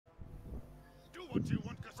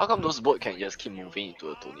How come those boats can just keep moving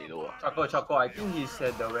into a tornado? Choco, I think he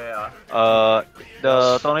said the where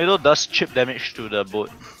The tornado does chip damage to the boat,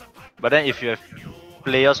 but then if you have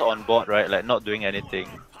players on board, right, like not doing anything,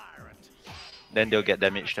 then they'll get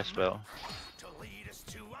damaged as well.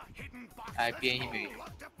 I PM him.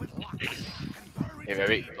 Hey,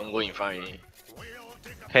 Eric, don't go in front of me.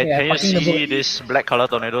 Can you see this black color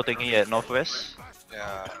tornado thingy at northwest?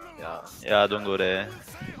 Yeah. Yeah, don't go there.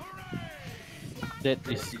 That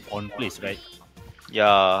is on place, right?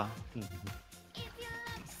 Yeah.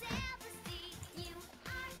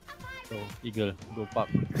 So, Eagle, go park.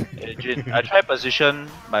 Hey, Jin, I try position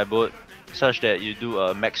my boat such that you do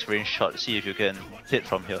a max range shot. See if you can hit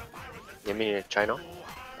from here. You mean China?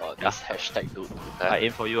 Oh, this hashtag dude. I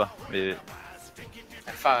aim for you. Wait.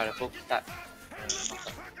 I fire the boat start.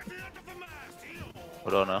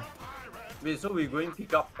 Hold on. Wait, so we're going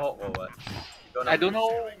pick up pop or what? I don't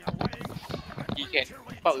know. You can,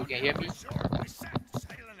 Pop, you can hear me?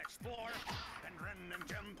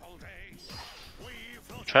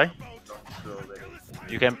 Try.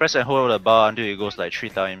 You can press and hold the bar until it goes like 3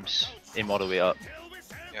 times. Aim all the way up.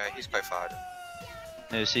 Yeah, he's quite far.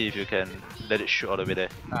 Then you see if you can let it shoot all the way there.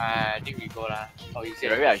 I think we go lah. Oh, you Okay, say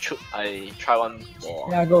maybe I try one more.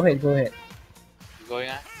 Yeah, go ahead. you going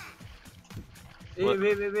ah? Hey,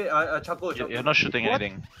 wait, Choco. You're not shooting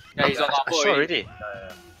anything. Yeah, he's on our I boat saw already.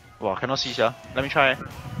 already. Wow, cannot see, sia. Let me try.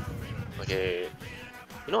 Okay.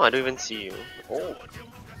 You know, I don't even see you. Oh.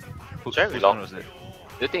 Very Whose long. one was it?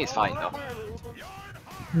 Do you think it's fine now?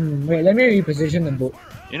 Wait, let me reposition the boat.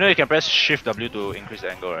 You know you can press Shift W to increase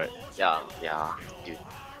the angle, right? Yeah, dude.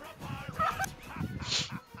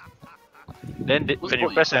 Then when you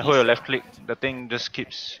press and hold your left click, the thing just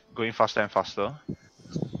keeps going faster and faster.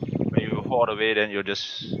 When you hold all the way, then you'll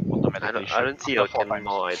just automatically shoot. I don't see your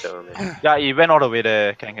cannonball either, man. Yeah, it went all the way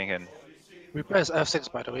there. Can. We press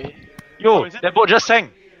F6 by the way. Yo, that boat just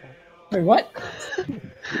sank! Wait, what?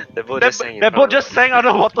 The boat just sank in That front boat just sank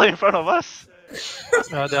underwater in front of us!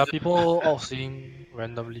 There are people all seeing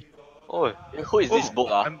randomly. Oh, who is this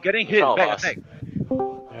boat? I'm getting hit, Front of back us. attack.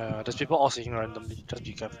 Yeah, there's people all seeing randomly. Just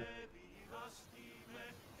be careful.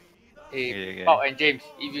 Hey, Okay. Pop and James,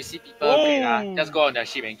 if you see people great, just go on their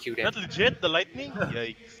ship and kill them. That's legit, the lightning?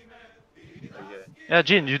 Yikes. Yeah,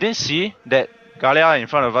 Jin, you didn't see that Galia in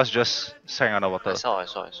front of us just sank underwater? I saw.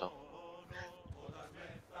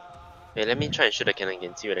 Wait, let me try and shoot the cannon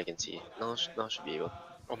again, see what I can see. Now should be able.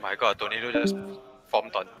 Oh my god, tornado just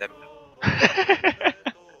formed on them.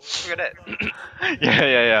 Look at that.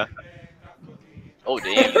 Yeah. Oh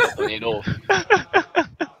damn, tornado.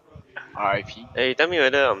 RIP. Hey, tell me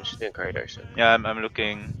whether I'm shooting in the correct direction. Yeah, I'm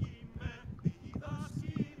looking.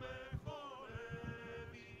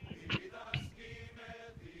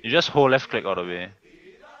 You just hold left click all the way.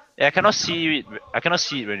 Yeah, I cannot see it. I cannot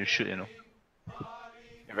see it when you shoot, you know.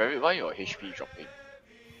 Why your HP dropping?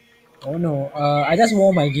 Oh no, I just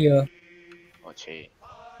wore my gear. Okay.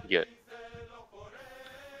 Good.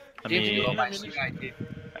 Let James, you me got my ship, I did.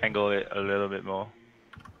 angle it a little bit more.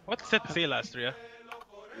 What did Seth say last year?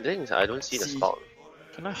 The thing is, I don't see the spout.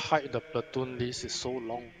 Can I hide the platoon list? It's so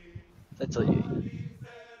long. That's a...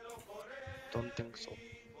 Don't think so.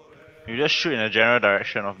 You just shoot in the general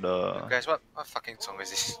direction of the. Guys, what fucking song is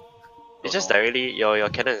this? It's just directly your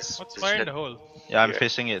cannon is What's fire in the hole? Yeah, I'm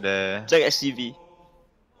facing it there. Jack SCV.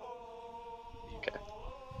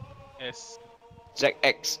 Yes. Jack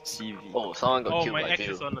X CV. Oh, someone got Oh, killed my by X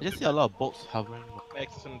Vell. is on I a just see different... a lot of boats hovering. My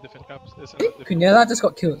X is on a different cup. It's on a Hey, different... Quinella just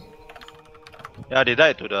got killed. Yeah, they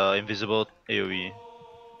died to the invisible AoE.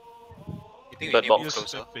 You think Bird we need to box. move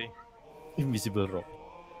closer? Invisible rock.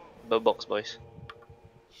 Bird box, boys.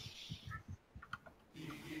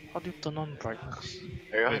 How do you turn on brightness?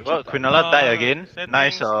 Everyone Well, keep- Quinella died again. settings,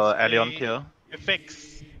 Nice Allion display, kill.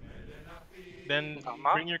 Effects. Then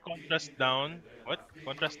bring your contrast down. What?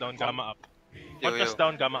 Contrast down, gamma up. Contrast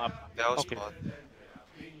down, gamma up. Vell Okay. spot.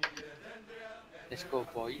 Let's go,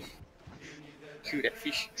 boys. Kill that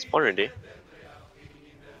fish. Spawn already.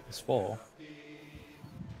 It's 4.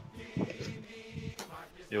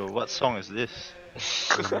 Yo, what song is this?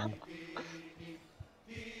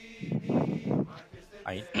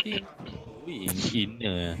 I think we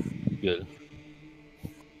in girl.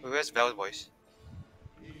 Where's Vell, boys?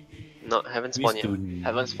 No, haven't We spawned yet. still-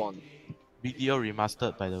 Haven't spawned. Video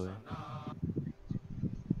remastered by the way.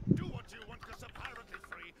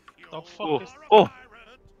 The fuck Oh, is... oh,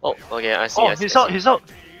 Oh, okay, I see. oh, I see, he's I out, see. he's out.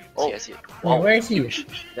 I see. Wait, where is he?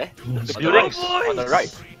 There. The On the buildings. right. On the right.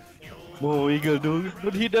 Whoa, Eagle,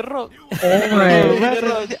 don't hit the rock. Oh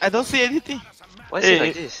my. I don't see anything. Why is it Hey,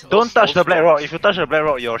 like this? don't touch the black rock. If you touch the black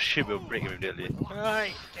rock, your ship will break immediately.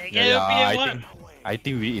 Alright, Yeah, I think I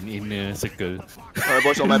think we in inner circle. Alright,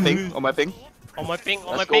 boys, on my ping. On my ping. On my ping, on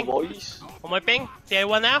my Let's go, ping, boys. on my ping.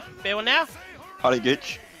 PA1 now, PA1 now. Hard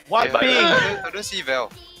engage. What Yeah, ping? I don't see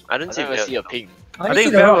Vell. I don't see I see a Vell. ping. I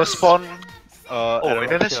think Vell will spawn. Oh, at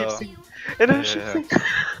another around ship here. thing. Another ship Yeah. thing.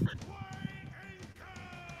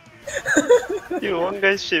 You one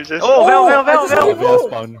guy's ship just. Oh, Vell, Vell, Vell, I just Vell! saw Vell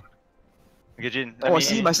spawn. Okay, Jin. Oh, I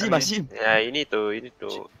see him, I see him, I see him. Yeah, you need to go in.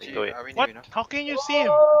 Are we What? near enough? How can you see him?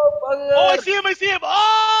 Oh, I see him! I see him!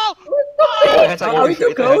 Oh! Hands up, Are you we need to too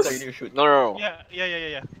shoot. Hands up, close? you need to shoot. No. Yeah.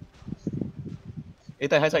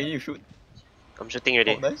 Hands up, you need to shoot. I'm shooting Oh,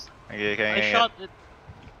 already. nice. Okay, okay, I okay. shot it.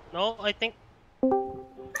 No, I think.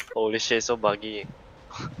 Holy shit, so buggy.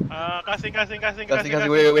 Casting.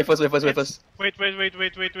 Wait first.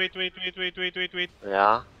 Wait.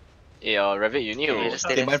 Yeah. Hey, Revit, you need Okay, to just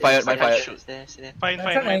Okay, stay mine there. fired. Stay there. Fine. I'm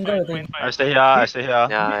trying to angle the thing. I stay here, I stay here.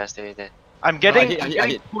 Yeah, stay there. I'm getting, I I'm hit.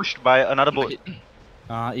 getting pushed by another boat.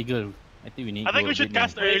 Eagle. I think we need. I think go we should a bit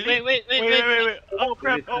cast more. early. Wait. Oh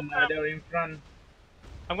crap. in front.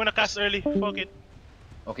 I'm gonna cast early. Fuck it.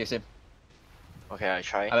 Okay, same. Okay, I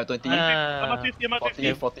try. I'm at 20, I'm at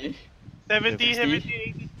 50. 40, 40. 70, 60.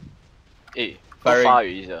 80. Hey, Firing. how far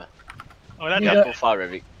is it? Oh, that's Yeah. Yeah, too far,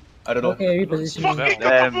 Revit. I don't know. Okay, reposition. fucking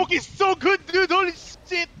Damn. Cookbook is so good, dude. Holy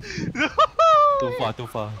shit. Too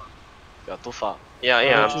far. Yeah, too far. Yeah,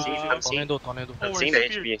 I'm seeing Tornado. I'm seeing the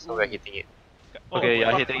HP, so we're hitting it. Okay,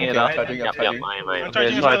 you're hitting it Okay, now. I'm charging, Yup, I'm mine. I'm Okay,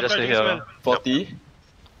 charging so I as well. just stay Charging as here. well. 40, Chill,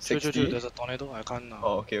 60. there's a tornado. I can't.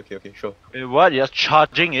 Oh, okay, sure. Wait, what? You're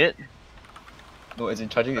charging it? No, as in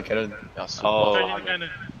charging the cannon. Yeah, super. Oh. Charging the cannon.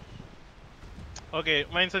 Okay,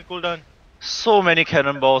 mine's on cooldown. So many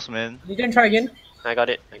cannonballs, man. You can try again. I got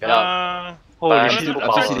it. Holy I'm shit. super I'm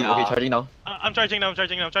power. CCD. Okay, charging now. I'm charging now.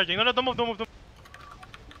 No, don't move.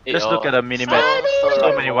 Hey, Let's look at the minimap.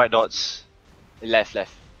 So many white dots. Left.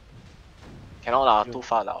 Cannot lah, too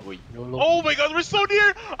far lah. Wait. Oh my god, we're so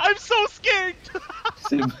near! I'm so scared!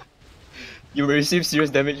 Same. You will receive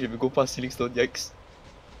serious damage if you go past ceiling stone. Yikes.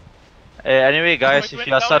 Anyway, guys, Wait, if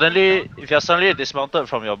you're down. suddenly dismounted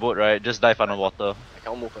from your boat, right, just dive underwater. I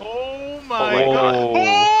can't move. Oh my Oh. god!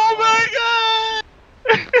 Oh my god!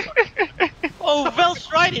 Oh,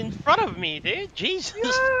 Vell's right in front of me, dude. Jesus.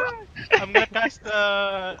 I'm gonna cast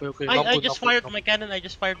Okay. I just fired my cannon.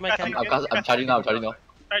 Casting. I'm charging now.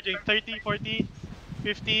 charging 30, 40,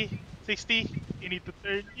 50, 60. You need to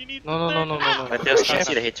turn. No. But just can't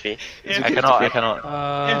see the HP. I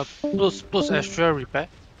cannot. Plus extra repair.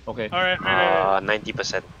 Okay. Alright.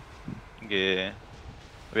 90%. Okay.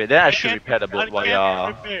 Wait, then I should repair the boat while you're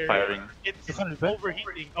repair. firing. It's You can't repair?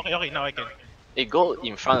 overheating. Okay, now I can. Hey, go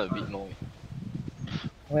in front a bit more.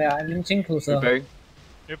 Wait, I'm inching closer. Repairing.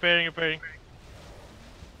 Repairing.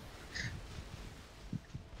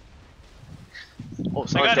 Oh, I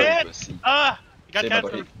someone got fell hit! into the sea. You got Same, I got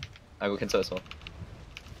cancelled. hit. I go cancel as well.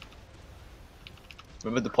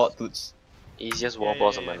 Remember the pot, dudes. Easiest wall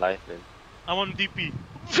boss of my life, man. I'm on DP.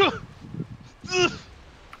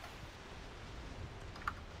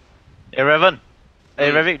 Hey, Revan. Hey,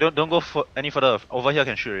 Revik, don't go any further. Over here I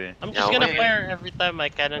can shoot already. I'm just Yeah, gonna okay. fire every time my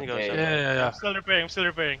cannon goes Okay. up. Yeah. I'm still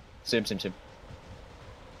repairing. Same.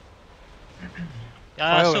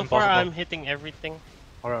 Yeah, Fire so when far possible. I'm hitting everything.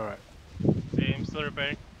 Alright. Same, still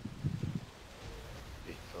repairing.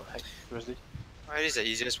 Wait, so heck, seriously? It is the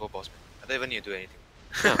easiest world boss, man. I don't even need to do anything.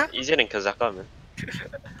 Yeah, easier than Kazaka, man.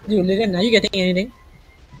 Dude, Lilian, are you getting anything?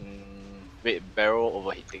 Wait, barrel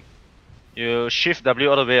overheating. You shift W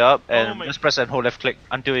all the way up Oh and my- just press and hold left click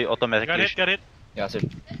until it automatically. Got it. Yeah, same.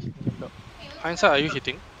 Hindsight, are you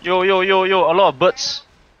hitting? Yo, a lot of birds.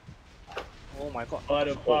 Oh my god.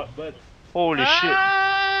 Holy shit.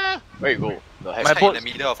 Where you go? The heck? My It's boat- in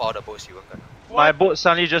the middle of all the boats you were gonna. My boat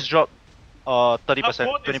suddenly just dropped 30%, A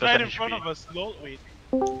boat is 20% right in front of HP. us. Lol, wait.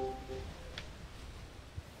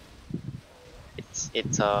 It's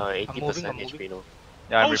 80% I'm moving. HP, no.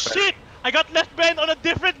 Yeah, I'm Oh repairing. shit! I got left bend on a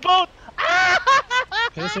different boat!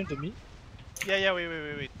 Can you send to me? Yeah, wait.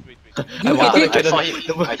 I mounted the I saw cannon.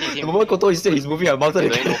 him. I hit The him. moment Koto is there, he's moving. I mounted the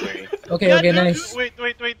Going cannon. over already. Okay, Yeah, okay, dude, nice. Wait,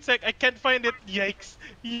 sec. I can't find it. Yikes.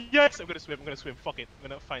 I'm gonna swim. Fuck it. I'm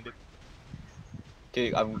gonna find it.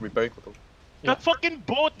 Okay, I'm repairing Koto. Yeah. That fucking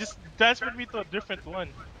boat just transferred me to a different one.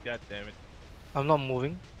 God damn it. I'm not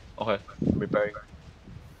moving. Okay, repairing.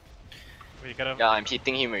 Wait, gotta. Yeah, I'm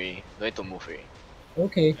hitting him already. Don't need to move already.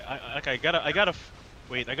 Okay. I gotta.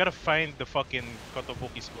 Wait, I gotta find the fucking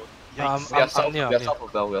Kotobuki's boat. We are I'm south. near. We are south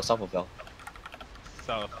of Vell. We are south of Vell.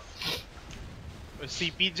 South. I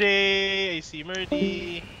see PJ, I see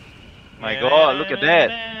Murdy. My god, look at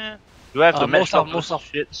that. Do I have to More match south, up more those south.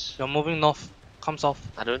 shits? You're moving north. Come south.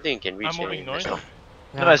 I don't think you can reach I'm moving any north.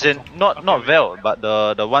 No, as in not Vell, but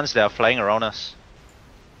the ones that are flying around us.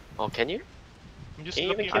 Oh, can you? I'm just Can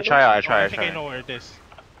you even looking. kill I try. I think I know where it is.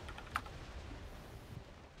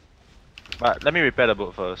 But let me repair the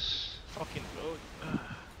boat first. Fucking road.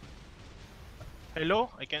 Hello?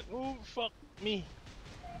 I can't. Oh, fuck me.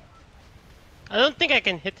 I don't think I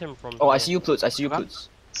can hit him from Oh, I here. see you, Plutes. I see you, Plutes.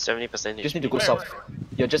 70% You just need to HP. go Where, south.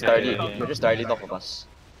 You're just Yeah, directly, yeah, yeah. you're just directly north of us.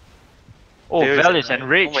 Oh, There Vell is is a-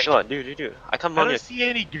 enraged. Oh my god, dude. I can't I mount don't it. see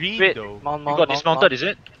any green Wait. though. Mount, You mount, got mount, dismounted, mount. is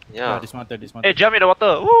it? Yeah. dismounted. Hey, jump in the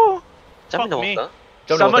water! Woo! Jump in the Fuck me. water.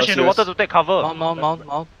 Jump Submerge in the serious. water to take cover. Mount.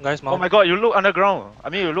 Guys, Oh mount. my god, you look underground. I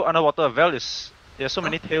mean, you look underwater. Vell is. There's so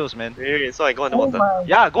many tails, man. Wait, so I go Oh underwater. my.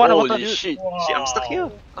 Yeah, go underwater, Holy dude. shit. Shit, I'm stuck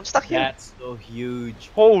here. I'm stuck here. That's so huge.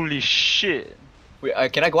 Holy shit. Wait,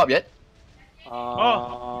 can I go up yet?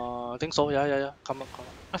 I think so. Yeah. Come on.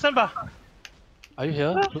 Asan ba? Are you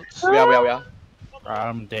here? We are.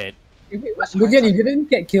 I'm dead. Gujan, you didn't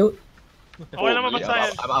get killed. Okay naman ba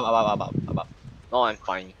sa'yo? I'm up. No, I'm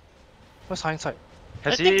fine. Where's hindsight?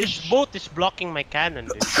 I think this boat is blocking my cannon,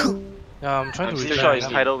 dude. Yeah, I'm trying I'm to still repair. sure It's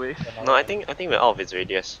it's tidal wave. No, I think we're out of its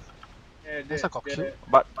radius. Hindsight got killed.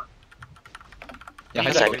 But Yeah,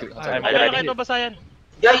 Hindsight. hindsight. I'm Ay, ready. bakit babasayan?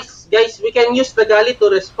 Guys, we can use the galley to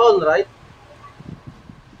respawn, right?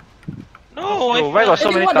 No, Yo, why got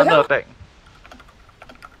so many What the thunder hell? attack?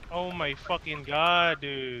 Oh my fucking god,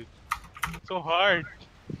 dude. So hard.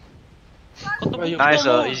 Where are you? Nice,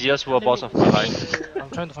 easiest world boss of my life. I'm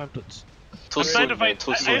trying to find Plutes. Too I'm trying to soon, man. find.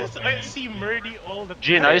 Too soon. I see Murdy all the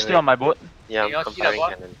Jin, are you still on my boat? Yeah, Can you I'm see the firing bot?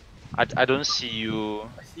 cannon. I don't see you.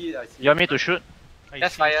 I see it. You want me to shoot?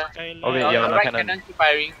 That's fire. Okay, Oh, yeah, no right cannon. cannon keep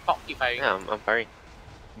firing. Pop keep firing. Yeah, I'm firing.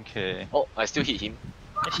 Okay. Oh, I still hit him.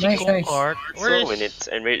 I see Nice, go nice. kart. Where So is? when it's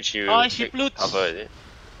enraged, you Oh, I see take Plutes. cover, is it?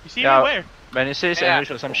 You see Yeah. me where? When it says Yeah.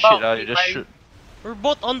 enrich or some Oh, shit, you just fine. shoot. We're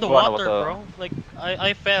both on the Go on the water, water. bro. Like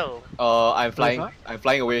I fell. I'm flying. I'm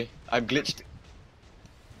flying away. I'm glitched.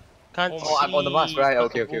 Can't Oh, I'm on the mast, see right? the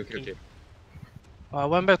Okay. booking. I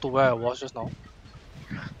went back to where I was just now.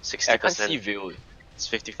 60%. Vell. It's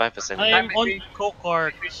 55%. I am on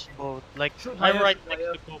go-kart's boat. Like I'm right next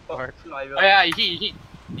to go-kart. Oh yeah, he hit.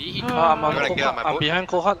 I'm on You're gonna get on my I'm boat? behind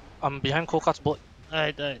Kohat. I'm behind Kohat's boat.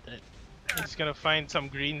 I. I'm just gonna find some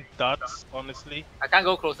green dots, honestly. I can't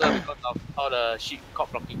go closer because of all the shit caught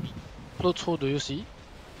blocking me. Plutes, who do you see?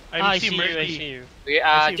 I see see you. I Murdy. see you. Okay,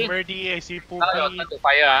 I see Jin, Murdy, I see now your Poopy. turn to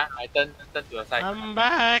fire. I turn to the side. I'm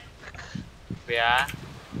back. Okay,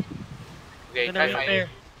 okay, Gonna try fire. repair.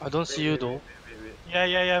 I don't see you though.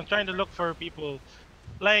 Yeah. I'm trying to look for people.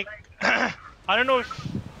 Like, I don't know if.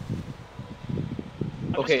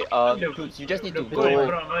 Okay, Plutes, you just need to go.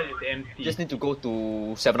 You just need to go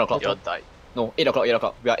to 7 o'clock. You'll die. No, 8 o'clock. 8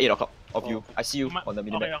 o'clock. We are 8 o'clock of you. I see you on the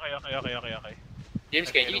Okay. minimap. Okay.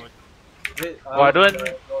 James, can you? Wait, Oh, I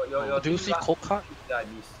don't- Do you see Kohat? Yeah, I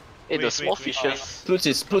missed. Hey, the Wait, small wait, wait. fishes.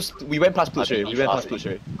 Plutes. We went past Plutes already. We went past Plutes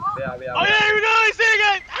already. Oh yeah, here we go. I see it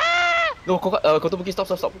again. Ah! No, Kotobuki, stop.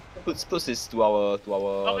 Plutes is to our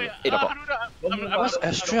Okay. 8 o'clock. Where's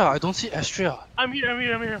Astria? I don't see Astria. I'm here.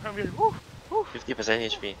 Woo. 50%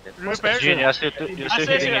 HP. Repair. Jin, you're still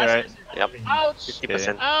hitting it, right? Yep. Ouch!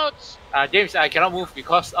 50%. Ouch. James, I cannot move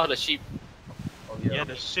because of the sheep. Yeah,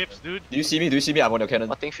 the ships, dude. Do you see me? I'm on your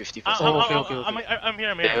cannon. I think 50%. Okay. I'm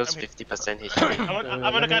here. Fails I'm here. 50% HP.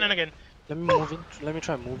 I'm on the cannon again. Let me move in. Let me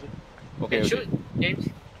try moving. Okay. Shoot, James.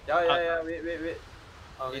 Yeah. Wait.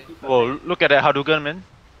 Okay. Whoa, look at that Hadouken, man.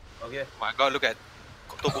 Okay. Oh my god, look at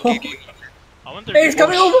Kotobuki going. I want to. Hey, it's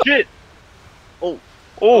coming over! Shit! Oh.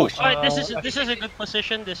 Alright, this is a good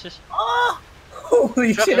position. This is.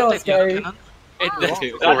 Holy shit, that was scary.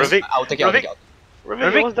 Okay. Oh, Ravik. I'll take it out.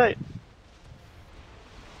 Ravik almost died.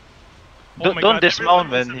 Oh my Don't God, dismount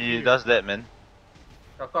everyone when is he here. does that, man.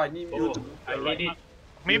 Kaka, I need you to move.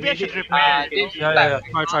 Maybe I should repair. James, Yeah.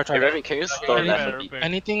 Try. Hey, Ravik, can you stall left a bit?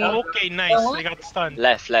 Anything? Okay, nice. They got stunned.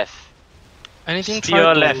 Left. Anything? Steer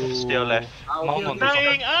try left, to steer left. Mount onto something.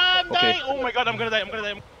 Dying. I'm Okay. dying. Oh my god, I'm gonna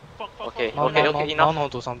die. Fuck. Okay, Mount enough.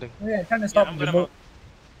 onto something. Yeah, I'm trying to Yeah, stop I'm the gonna boat.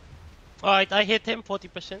 Alright, I hit him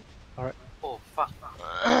 40%. Oh fuck.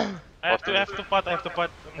 I have to pot. I'm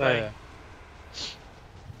dying. Yeah.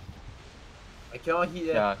 I cannot hit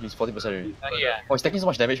it. Yeah, he's 40% already. Yeah. Oh, he's taking so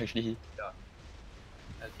much damage actually.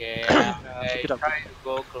 Okay. I Pick it up. try to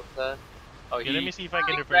go closer. Oh, Okay, let me see if I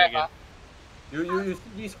can repair again. You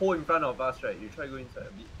see this hole in front of us, right? You try go inside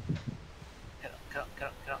a bit.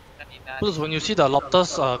 Cannot. Plus, when you see the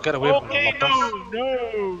lobsters, get away from the Okay, lobsters.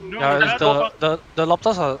 no. Yeah, it's that, the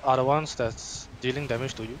lobsters are the ones that's dealing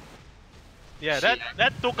damage to you. yeah,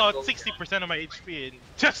 that took out 60% of my HP in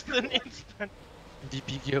just an instant.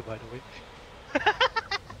 DP gear, by the way.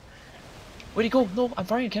 Where'd he go? No, I'm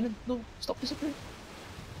firing a cannon. No, stop disappearing.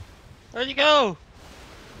 Where'd he go?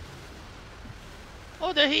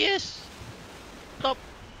 Oh, there he is. Stop.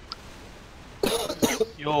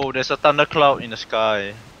 Yo, there's a thundercloud in the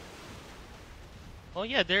sky. Oh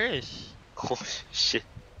yeah, there is. Oh shit.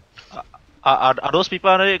 Are those people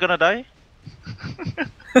under it gonna die?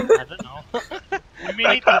 I don't know. We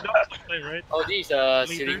may need to dump something, right? Oh, this is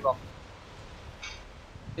ceiling rock.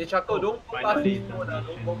 Hey Chaco, don't go past this node,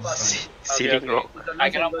 don't go past. Ceiling rock. It's a I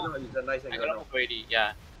nice cannot angle move. node, it's a nice I angle cannot node. move already.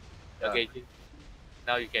 Yeah. Yeah. Okay.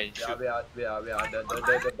 Now you can Yeah, shoot. we are.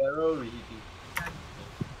 The barrel reheating.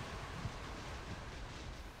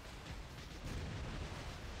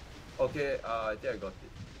 Okay, I think I got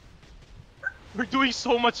it. We're doing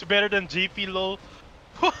so much better than JP lol.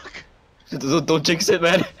 Fuck! Don't jinx it,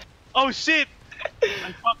 man. Oh shit!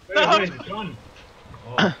 I fucked up! Wait, it's gone.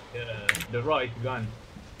 Oh, the rock is gone.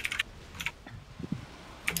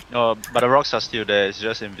 No, but the rocks are still there, it's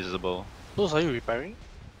just invisible. Those are you repairing?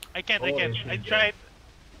 I can't. I tried.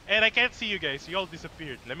 And I can't see you guys. You all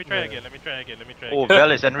disappeared. Let me try again. Let me try again. Oh,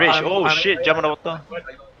 Vell is enraged. Oh shit, jump on the water.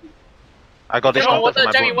 I got this counter for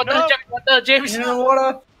my Jump in boat. water, jump in water, James. In the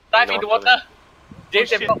water. Dive into water. James,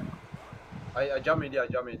 shit. I jump in there.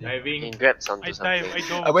 Diving. He grabbed some I to something. dive. I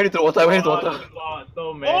dove. I went into the water, Oh,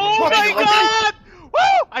 so many. Oh my god!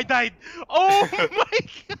 Woo! I died. Oh my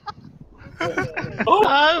god!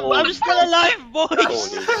 I'm still alive, boys.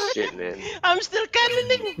 Holy shit, man. I'm still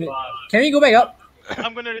cannoning. Can we go back up?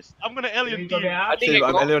 I'm gonna alien Go team. back I up. think you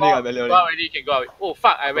I'm can go Leoning, I'm out. Leoning. Go out already, you can go out. Oh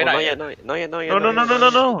fuck, I went Not out. yet, not yet. No.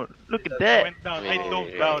 Look at I that. went down. I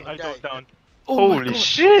dove down. I dove down. Holy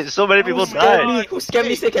shit, so many people died. Who scared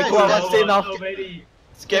me? Say can go out and say now. So many.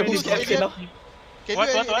 Scare me, say now.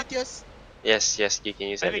 What? Yes, you can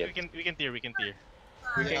use I that. think we can tear.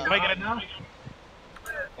 Am I got now?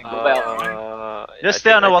 Just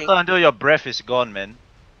stay on the water until your breath is gone, man.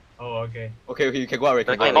 Oh, okay. Okay, you can go out, Rick.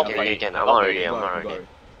 You can. I'm already.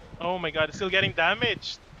 Oh my god, it's still getting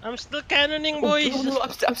damaged. I'm still cannoning, Oh, boys. no,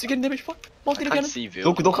 I'm still getting damaged. Fuck. I can't see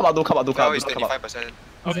Vell. Don't come out. Now it's 25%.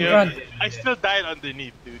 Okay, Run. I still died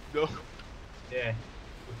underneath, dude. No. Yeah.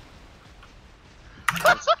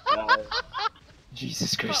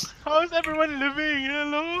 Jesus Christ. How is everyone living?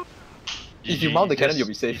 Hello? If you mount the cannon, you'll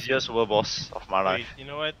be safe. Easiest world boss of my Wait, life. you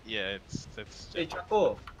know what? Yeah, it's Hey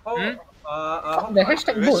Chaco, how The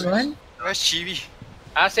hashtag boat, man. Where's Chibi?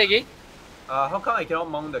 Say again. how come I cannot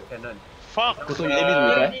mount the cannon? fuck. So you let me to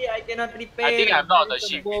repair? I cannot repair. I think I'm not on the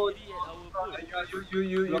ship. You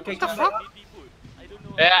can come back.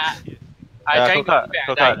 Yeah. I Yeah, trying to Koka, repair, I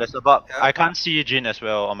Koka, died. there's a bug. Yeah. I can't see Jin as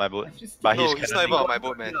well on my boat. But No, he's he's not even on my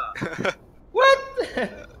boat, man.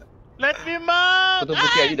 Let me mount!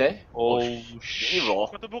 Kotobuki, are you there? Oh Shit. Raw.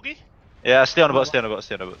 Kotobuki? Yeah, stay on the boat.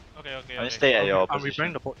 Okay, I mean, stay at your I'm repairing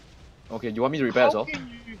position. the boat. Okay, do you want me to repair as well?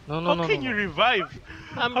 How can you revive?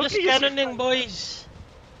 I'm How just can you- cannoning, boys.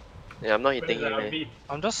 Yeah, I'm not hitting him. Eh.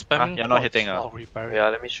 I'm just spamming. You're not pots hitting, while repairing. Yeah,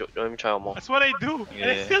 let me try one more. That's what I do. And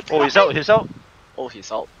I Yeah. still Oh, he's out. He's out. Oh,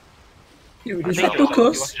 he's out. Dude, I this think is he too was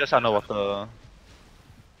close. just underwater.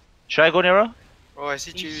 Should I go nearer? Oh, I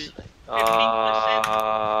see Chibi.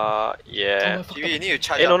 Yeah. Chibi, you need to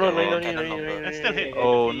charge Hey, no, up no, your no, cannon longer. I still hit.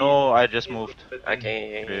 Oh no, I just moved.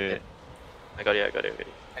 Okay. Wait. I got it.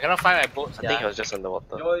 I cannot find my boat. I think he was just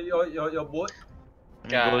underwater. Your boat?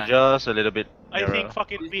 Let me go just a little bit I nearer. think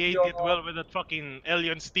fucking P8 did well with that fucking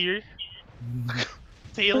alien steer.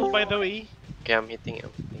 Tail, by the way. Okay, I'm hitting it.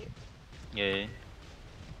 Yeah.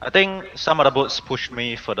 I think some of the boats pushed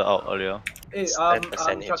me further out earlier. Hey,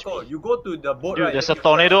 10% Chaco, HP. you go to the boat, Dude, right? there's a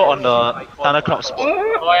tornado on the thundercloud spot.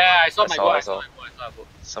 Oh yeah, I saw my I saw, boat. I I saw. saw my boat.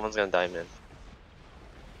 Someone's gonna die, man.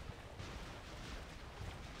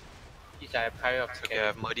 Each I have carry up. Okay, I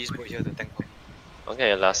have Muddy's boat here to tank up.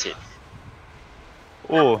 Okay, last hit.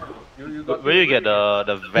 Oh, will you get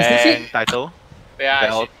the Vang title?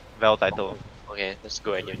 Yeah, Vell title. Okay, let's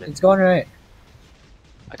go again, man. It's gone, right?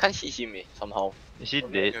 I can't hit him somehow. Is he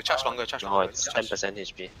dead? You charge longer, charge No, longer. it's 10%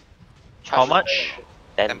 HP. How much?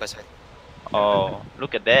 10. 10%. Oh,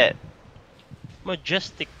 look at that.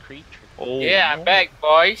 Majestic creature. Oh, Yeah, I'm back,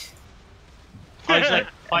 boys. Oh, it's like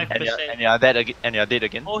and you're, 5%. and you're dead again. And you're dead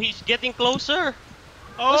again. Oh, he's getting closer.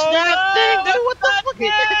 Oh, What's that thing? Dude, what the fuck is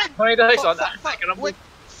that? Tornado is on that. I cannot move.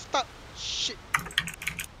 Stop! Shit!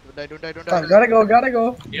 Don't die. Gotta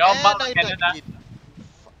go. You all mount the cannon, ah.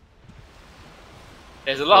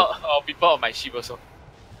 There's a lot of people on my ship also.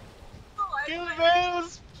 Kill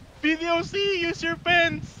Vels! BDOC, use your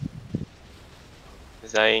pens!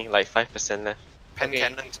 He's dying, like 5% left. Pen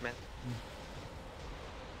cannons, man.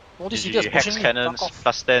 All these GG, idiots hex pushing me. cannons Fuck off.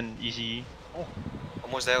 plus 10 easy.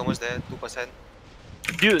 Almost there, 2%.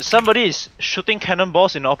 Dude, somebody is shooting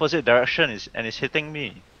cannonballs in the opposite direction and is hitting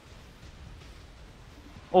me.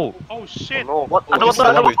 Oh. Oh shit! Oh, no, what? Oh, this is the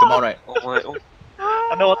one with the mount, right? Oh my,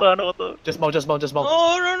 oh. Underwater. Just mount.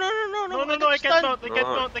 Oh, no, No, I can't mount, I can't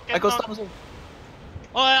No. mount, I I can't got mount. stun also.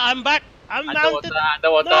 Oh, I'm back. I'm mounted.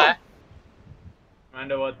 Underwater. No.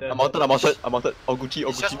 Underwater. I'm mounted. Oh, Gucci.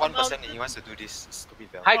 It's just 1% he wants to do this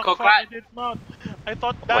stupid bell. Hi, Fuck, Kokrat. I did mount. I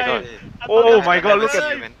thought Oh my die. god. I thought Oh die. my god, look at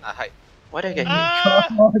at you, man. I hide. Why did I get hit? Ah!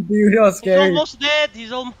 Oh, dude, that was He's scary. almost dead.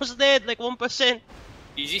 He's almost dead. Like 1%.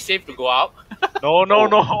 Is it safe to go out? No,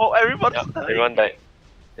 everybody. Yeah, everyone died.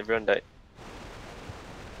 Everyone died.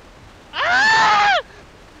 Ah!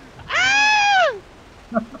 Ah!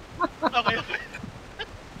 Okay.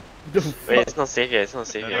 Wait, it's not safe yet, it's not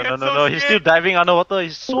safe yet. No, he's still diving underwater.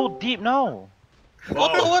 He's so deep now.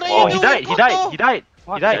 Otto, what are Oh, you he doing? died. Otto? He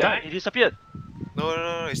died. He disappeared.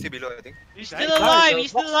 No, he's still below, I think. He's still alive.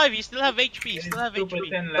 He's still alive. He still have HP. He still have 2%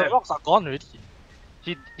 HP. left. The rocks are gone already.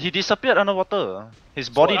 He disappeared underwater. His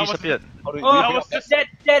body that was- disappeared. How do we That do was it?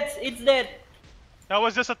 just, It's dead. that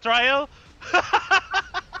was just a trial.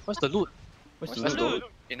 Where's the loot? What's Where's the the loot?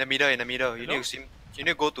 loot? In the middle. You need to swim. You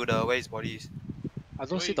need to go to the where his body is. I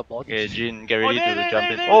don't see the body. Okay, Jin, get Oh, ready there, to there, jump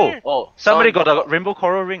there, in. there, Oh, there. Oh, somebody got a rainbow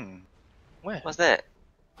coral ring. Where? What's that?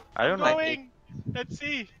 I don't know. Going. Let's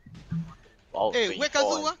see. Wow, Hey, where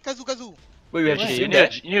 24. Kazu? Kazu. Wait, we have to Okay, swim there.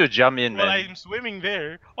 you need to jump in, Well, man. I'm swimming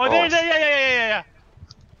there. Oh, there, yeah.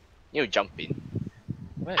 You jump in.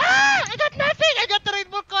 Where? Ah! I got nothing. I got the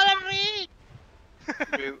rainbow color ring.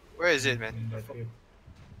 Wait, where is it, man?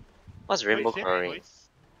 What's rainbow Wait, coloring? boys.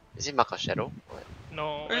 Is it Maka Shadow? What?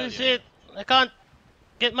 No. Where is it? I can't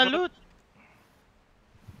get my loot.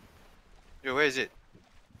 Yo, where is it?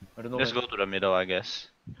 I don't know. Let's man. go to the middle, I guess.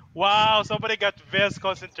 Wow, somebody got Vell's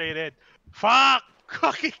concentrated. Fuck!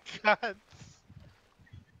 Fucking god.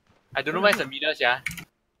 I don't know where's the middle, yeah.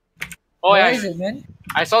 Oh, Where yeah. is it, man?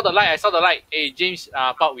 I saw the light. Hey, James,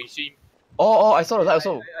 Pop, we swim. Oh, I saw the light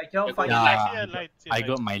also. I cannot find Yeah, the light. See a light, see a I light.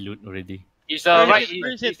 got my loot already. It's Where is right. it?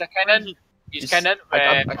 Where is It's it? the cannon. It's cannon.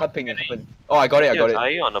 I Where can't ping it. Oh, I got it. Are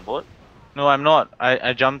you on the boat? No, I'm not.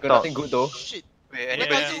 I jumped Got out. nothing good though. Shit. Wait, Where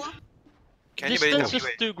anybody? Kazu? Can anybody tell Distance me is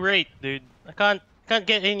where? too great, dude. I can't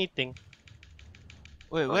get anything.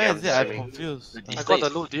 Wait, Okay, where I'm is it? I'm swimming. confused. I got the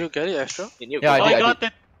loot. Did you get it extra? Yeah, Oh, I I did. got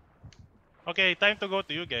it. Okay, time to go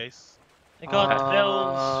to you guys. I got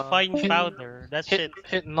Vell's fine powder. That's it.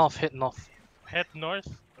 Hit north. Head north.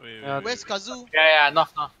 Wait. Where's Kazu? Yeah,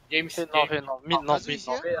 north. James. Hit north. Mid north. Kazu is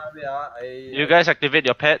Mid here? north. You guys activate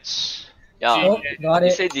your pets. Yeah. Oh, got He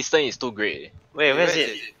it. said distance is too great. Wait, where's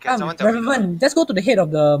it? Can someone tell me? Reverend, just go to the head of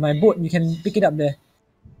my boat. You can pick it up there.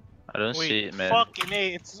 I don't see Wait, it, man. fucking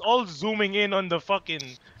A, it's all zooming in on the fucking...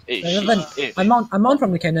 Hey, Reverend, shit. I'm out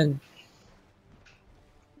from the cannon.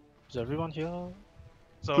 Is everyone here?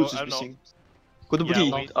 So, Cruise is I don't know. missing. Go to Yeah,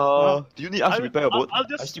 Booty. wait. Do you need us to repair a boat? I'll I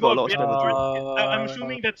just still got a go lot of a bit spare material. forward. I'm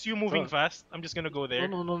assuming that's you moving fast. I'm just gonna go there.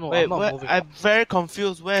 No. Wait, I'm not where? moving. I'm very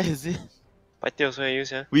confused. Where is it? Paitio, where are you,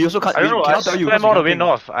 sir? We also can't. I don't know. We I cannot tell you. swam because all we the way can't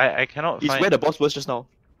north. I cannot ping. It's find. where the boss was just now.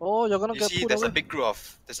 Oh, you're gonna You get see, pulled there's away. a big group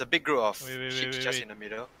of Wait, ships just wait. in the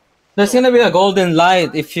middle. There's gonna be a golden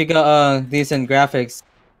light if you got decent graphics.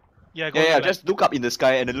 Yeah, go Yeah, to just look up in the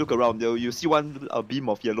sky and then look around. You see one beam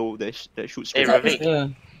of yellow that shoots Hey, straight. Ravik. Yeah.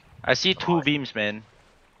 I see two beams, man.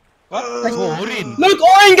 Oh, Orin! Look,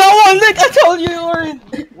 Orin got one! Look, I told you, Orin!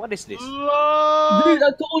 What is this? Dude,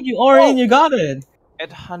 I told you, Orin, you got it! At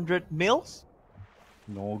 100 mils?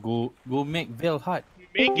 No, go make Vell hard.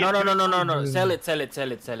 No. Sell it.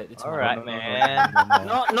 It's Alright, man.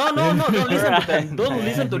 No, don't listen to them. Don't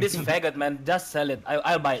listen to this faggot, man. Just sell it.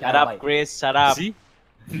 I'll buy it. Shut up, Chris. Shut up. See?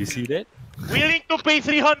 You see that? Willing to pay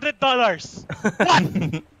 $300.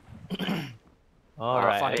 What?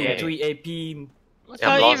 Alright. Fucking Okay. 3 AP. I Yeah, I'm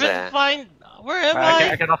can't lost even there. find. Where am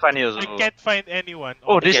I I? cannot find it. I can't find anyone.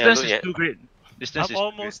 Oh, Okay, distance look is at- too great. Distance I'm is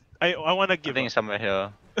almost... I wanna I give think up. it's somewhere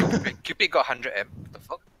here. Wait, Cupid got 100 M. What the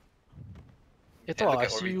fuck? Eto, look I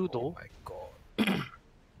at see Ori. you Oh though. my god.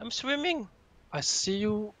 I'm swimming. I see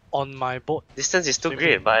you on my boat. Distance is too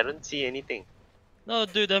great, but I don't see anything. No,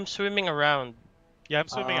 dude, I'm swimming around. Yeah, I'm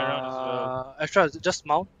swimming around as well. Extra, just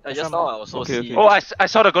mount. Extra Just now mount. I also Okay, see... okay. Oh, I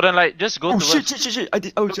saw the golden light. Just go Oh towards. shit! I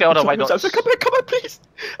did. Oh, Look at all the white I'm dots. sorry, come back, please.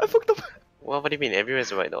 I fucked up. What do you mean?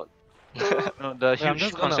 Everywhere's a white dot. No, the Wait, I'm huge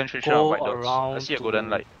just gonna concentration go of white dots. I around see a golden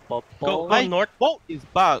light. Purple. My north. boat is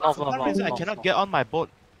bugged. No, For no, some no, reason, I no, cannot no. get on my boat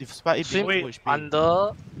despite it being Swim full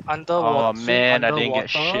HP. underwater. Oh, man, I didn't get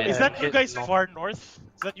shit. Is that you and guys get far north?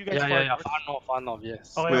 Is that you guys far north? Far north,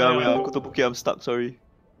 yes. Oh, We yeah, are. yeah. Go to Bukit. I'm stuck. Sorry.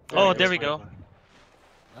 Oh, there we go.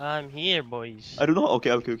 I'm here, boys. I don't know.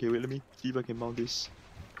 Okay. Wait, let me see if I can mount this.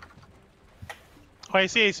 Oh, I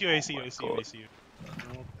see you. I see you.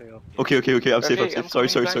 Okay, I'm safe.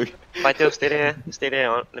 Sorry. Vital, stay there. Stay there.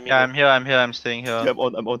 Let me Yeah, go. I'm here. I'm staying here. Yeah, I'm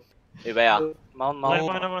on. Hey, where? Mount.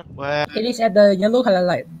 I'm on. Where? It is at the yellow color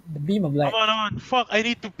light, the beam of light. I'm on. Fuck, I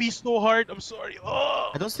need to pee so hard. I'm sorry.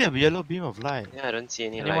 Oh. I don't see a yellow beam of light. Yeah, I don't see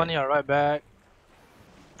any Anyone light. here? Right back.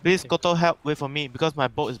 Please, Koto, help. Wait for me because my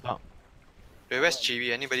boat is bugged. Wait, where's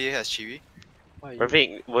Chibi? Anybody has Chibi?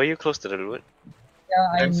 Ravik, were you close to the loot?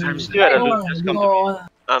 Yeah, I'm still at the loot. Just come to me.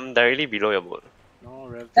 I'm directly below your boat. No,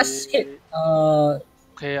 Ravi. Let's hit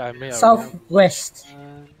Okay, I made a southwest.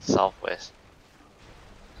 Southwest.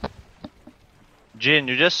 Jin,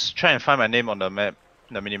 you just try and find my name on the map,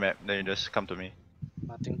 the mini map, then you just come to me.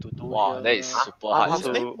 Nothing to do. Wow, here. that is super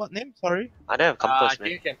hard. What name? Sorry. I don't have compass, man.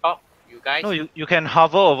 James and Pop, you guys. No, you can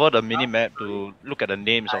hover over the mini map to look at the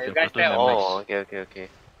names of you your guys platoon failed. members. Oh, okay.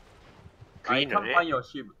 I Green, can't right? find your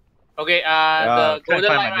ship. Okay, Yeah, the try and golden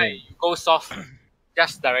find light, my right? name. You go soft,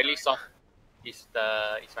 just directly soft. Is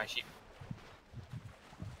my ship.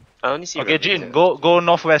 I only see Okay, Ravik Jin, there. go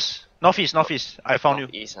northwest, northeast. I found you.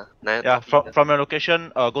 Northeast, huh? Yeah, from your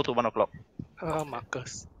location, go to 1 o'clock.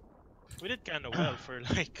 Marcus. We did kind of well for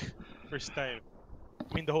like first time.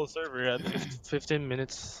 I mean the whole server at least. 15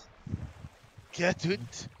 minutes. Yeah, dude.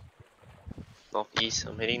 Northeast.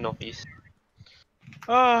 I'm heading northeast.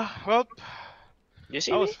 Well, You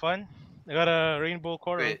see that me? was fun. I got a rainbow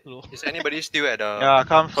coral. Wait, is anybody still at Yeah,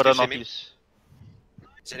 come further still swimming? northeast.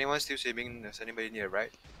 Is anyone still swimming? Is anybody near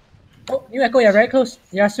right? Oh, New Echo, you're very close.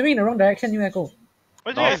 You're swimming in the wrong direction, New Echo.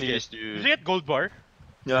 What did you guys get? Northeast, Did you dude. get gold bar?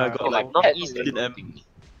 Yeah, I got like northeast.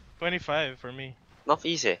 25 for me.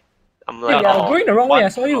 Northeast, eh? I'm Hey, like, you're going the wrong way, I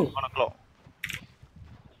saw you. 1 o'clock.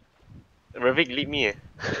 Ravik, lead me, eh?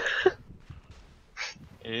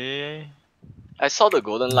 Eh. I saw the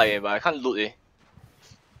golden light, but I can't loot it.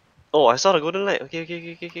 Oh, I saw the golden light. Okay.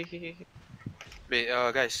 Wait,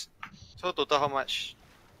 guys. So total how much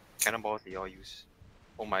cannonball did y'all use?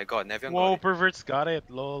 Oh my god, Nevian Whoa, got it. perverts got it,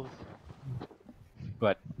 lol.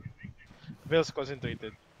 What? Vell's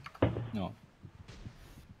concentrated. No.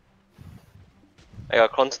 I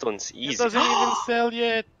got cronstones. It Easy. doesn't even sell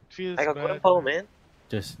yet. Feels I got bad. golden pearl, man.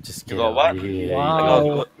 Just You get got out what? of here.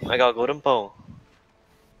 Wow. I got golden pearl.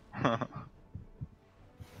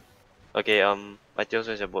 Okay, Matheus,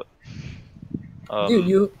 where's your boat?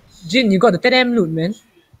 Dude, Jin, you got the 10M loot, man.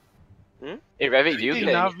 Hey, Ravik, do you Hey,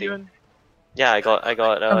 get Navian. anything? Yeah, I got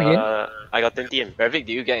Come again? I got 20M. Ravik,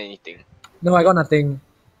 do you get anything? No, I got nothing.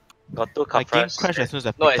 Got 2 My game Kafras. crashed as soon as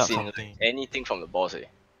I No, picked up as in something. anything from the boss, eh?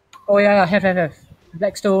 Oh yeah, have.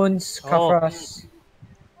 Blackstones, Oh. Kafras.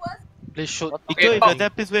 Please shoot. Iko, if you're there,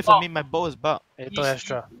 please wait for me. My boat is bugged. Eto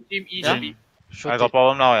extra. Team Yeah? easy. Shoot I got it.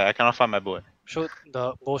 problem now, I cannot find my boat. Shoot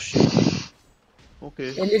the bullshit.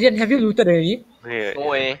 Okay. Alien, have you looted already? Wait, No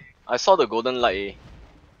way. I saw the golden light,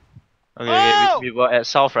 eh? Okay, we were at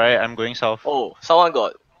south, right? I'm going south. Oh, someone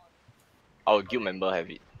got... Our guild member have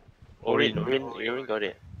it. Orin got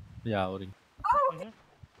it. Yeah, Orin.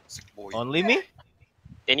 Only me?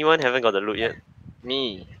 Anyone haven't got the loot yet?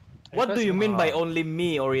 Me. What do you mean by only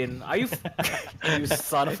me, Orion? Are you you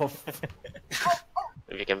son of a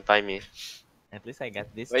If you can find me. At least I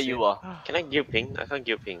got this. Where you are? Can I give ping? I can't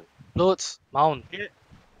give ping. Loads. Mount.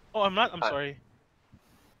 Oh, I'm not. I'm sorry.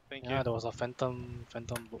 Thank Yeah, you. there was a phantom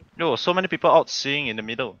boat. Yo, so many people out seeing in the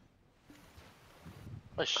middle.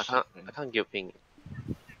 Oh, shit. I can't give ping.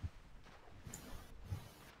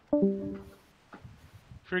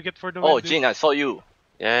 Forget for the Oh, win, dude. Jin, I saw you.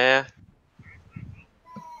 Yeah.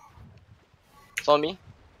 Saw me?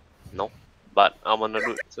 No. But I'm on the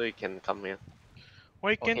loot, so you can come here.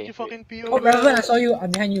 Why can't Okay, you fucking PO? Oh, Relevant, I saw you.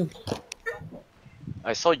 I'm behind you.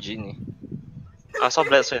 I saw Jin, eh? I saw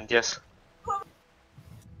Bledsoe and Tias.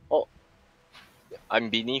 Oh. I'm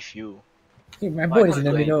beneath you. Dude, my I boat is can't in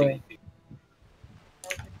the do middle. anything.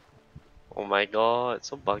 Oh my god,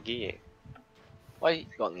 so buggy. Eh. Why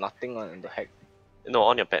got nothing on the heck? No,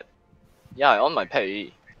 on your pad. Yeah, on my pad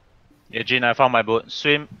already. Yeah, Jin, I found my boat.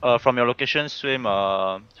 Swim, from your location, swim,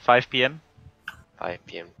 5 PM. 5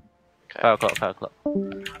 PM. Okay. 5 o'clock, 5 o'clock.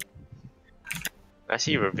 I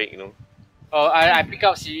see Ravik, you know. Oh, I pick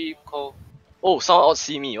up C Cole. Oh, someone out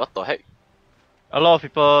see me. What the heck? A lot of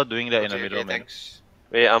people doing that in the Okay, middle, okay, man. thanks.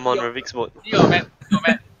 Wait, I'm on Ravik's boat. See your man.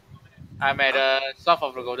 I'm at south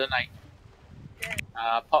of the Golden Light.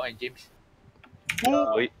 Pop and James.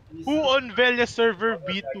 Who on Velia server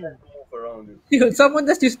B2? Move around, dude. Dude, someone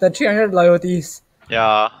just used the 300 loyalties.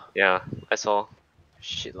 Yeah. Yeah, I saw.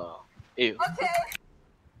 Shit lah. Ew.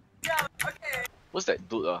 What's that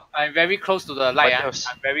dude ah? I'm very close to the light. What Ah. else?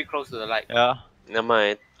 I'm very close to the light. Yeah. Never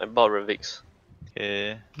mind, I bought Ravik's.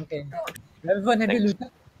 Okay. Okay. Relevant, have you Thanks.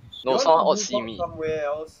 looted? No, You someone want ought to see move me. out somewhere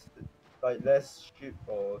else, like less ship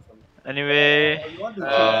or something. Anyway, Or you want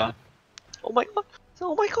to Oh my god!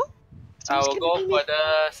 Oh my god! I will go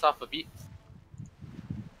further south a bit.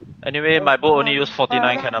 anyway, my boat only used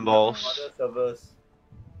 49 cannonballs. other servers.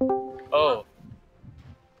 Oh,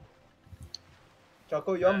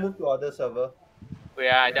 Choco, you want to move to other server? wait,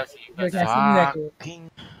 I don't see you Okay, first. I see you back.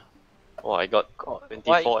 Oh, I got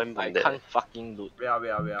 24 M I from that can't- fucking loot. Wait. I'm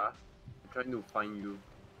trying to find you.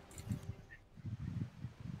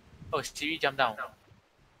 Oh, Siri jump down.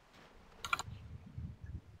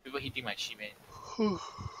 People hitting my ship, man.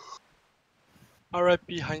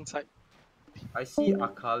 RIP hindsight. I see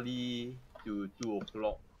Akali to 2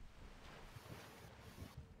 o'clock.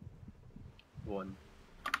 One.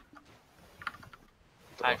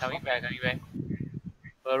 I'm coming back.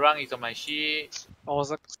 Barang is on my ship. I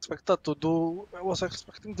was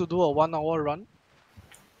expecting to do a 1 hour run.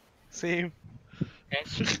 Same.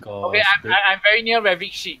 Okay, I'm very near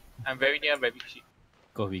Revik ship.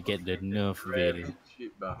 Because we get the nerf Vell.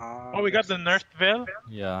 Oh, we got the nerf Vell?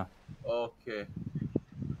 Yeah. Okay.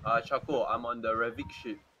 Chaco, I'm on the Revik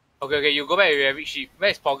ship. Okay, you go back to Revik ship.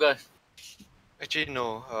 Where is POGGers? Actually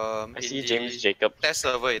no. I In see the James Jacob. test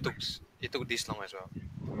server it took this long as well.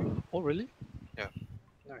 Oh, really? Yeah.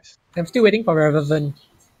 Nice. I'm still waiting for Revenant.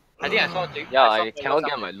 I think I saw James. Yeah, I cannot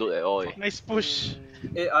get my loot at all. Nice push.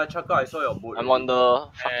 Hey, Chaco, I saw your boat. I'm on the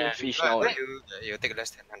fucking fish now. You take less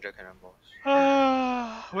than 100 cannonballs.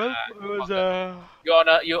 Well, it was You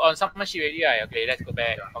on summer ship already, right? Okay, let's go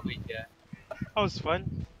back. Okay, yeah. that was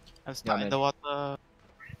fun. I'm stuck in the water.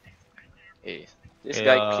 Hey, this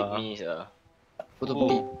guy clicked me.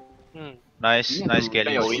 Nice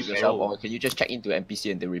getting your your ship yourself, or can you just check into NPC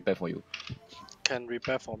and they repair for you? Can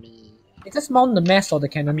repair for me. It's just mount the mast or the I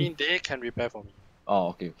cannon. mean, they can repair for me. Oh,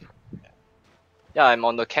 okay. Yeah, I'm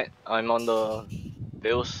on the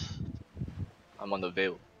Veils. I'm on the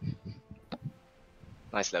Vell.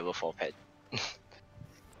 Nice level 4 pet.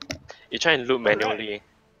 You try and loot manually.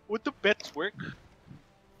 Would the bets work?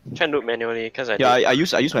 Try and loot manually, cause I Yeah, did.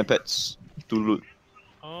 I use my pets to loot.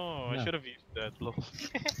 Oh, I Yeah. should have used that, lol.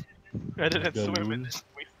 Rather than swim Galoon. and waste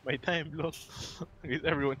my time, lol. Waste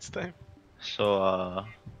everyone's time. So,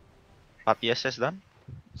 Papi SS done?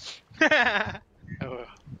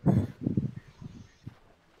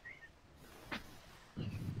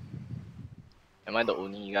 Am I the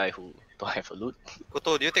only guy who don't have a loot?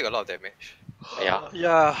 Koto, do you take a lot of damage? Yeah.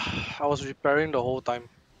 Yeah, I was repairing the whole time.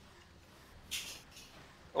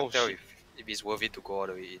 Oh, tell if it's worth it to go all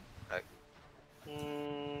the way in. Like,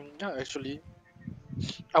 Yeah, actually.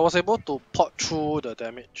 I was able to pot through the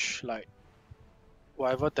damage. Like,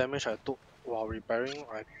 whatever damage I took while repairing,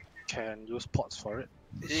 I can use pots for it.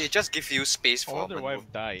 it just gives you space I for wonder why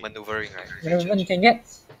I've died. maneuvering, right? Revenant you can get.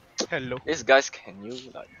 Hello. These guys can you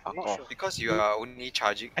like fuck not off? sure. Because you are only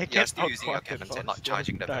charging, I you are can't still using your outsmart the cannons and not thoughts,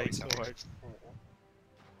 charging the so I'm bell dying so itself. hard.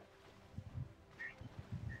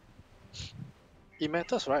 It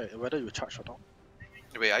matters, right? Whether you charge or not.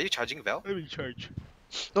 Wait, are you charging Vell? I'm in charge.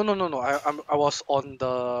 No. I was on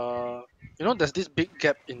the. You know, there's this big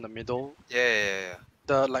gap in the middle. Yeah.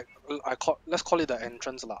 The let's call it the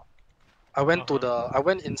entrance lah. I went to the. I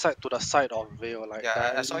went inside to the side of Vell. Like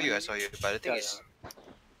Yeah, I saw you. But the thing Yeah, is,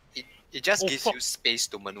 it just gives you space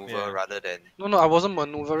to maneuver Yeah. rather than. No, I wasn't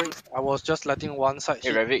maneuvering. I was just letting one side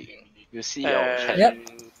Hey hit. Revik, you see our chat? Yep.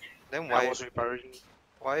 Then I was repairing.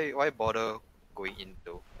 why bother going in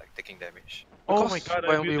though, like taking damage? Oh Because my god,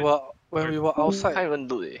 when we were Can't outside, even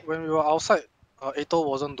loot it. when we were outside, Ato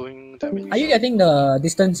wasn't doing damage. Are you getting the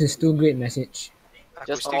distance is too great message? I could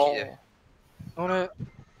Just still all. hit. Eh. No, I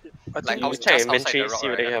Like think I was check just outside inventory, the rock, see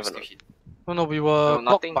right? whether you I have could a still lot. no, we were No, blocked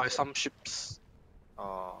nothing. by some ships.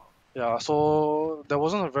 Oh. Yeah, so there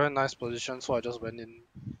wasn't a very nice position, so I just went in.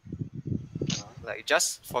 Like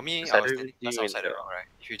just for me, Because I I was don't standing even just see outside the when rock, right?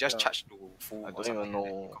 If you just Yeah. charge to full, I or don't something, even then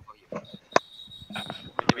you know. confirm hit.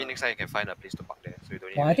 Maybe next time you can find a place to park there, so you don't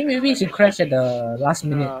need. Well, I think maybe you should crash at the last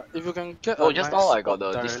minute. If you can get Oh, a just nice now I got spot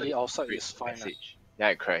the directly distance outside, grid is fine. message. Then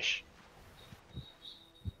I crash.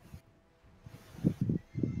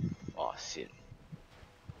 Oh shit.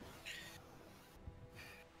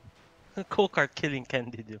 Cold card killing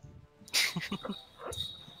candidate.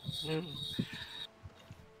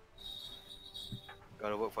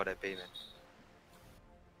 Gotta work for that payment.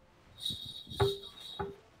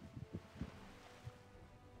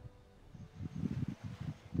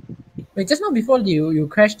 Wait, just now before you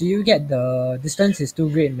crash, do you get the distance is too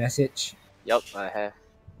great message? Yup, I have.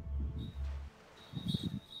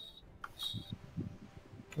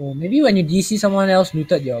 Or maybe when you DC someone else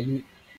looted your loot.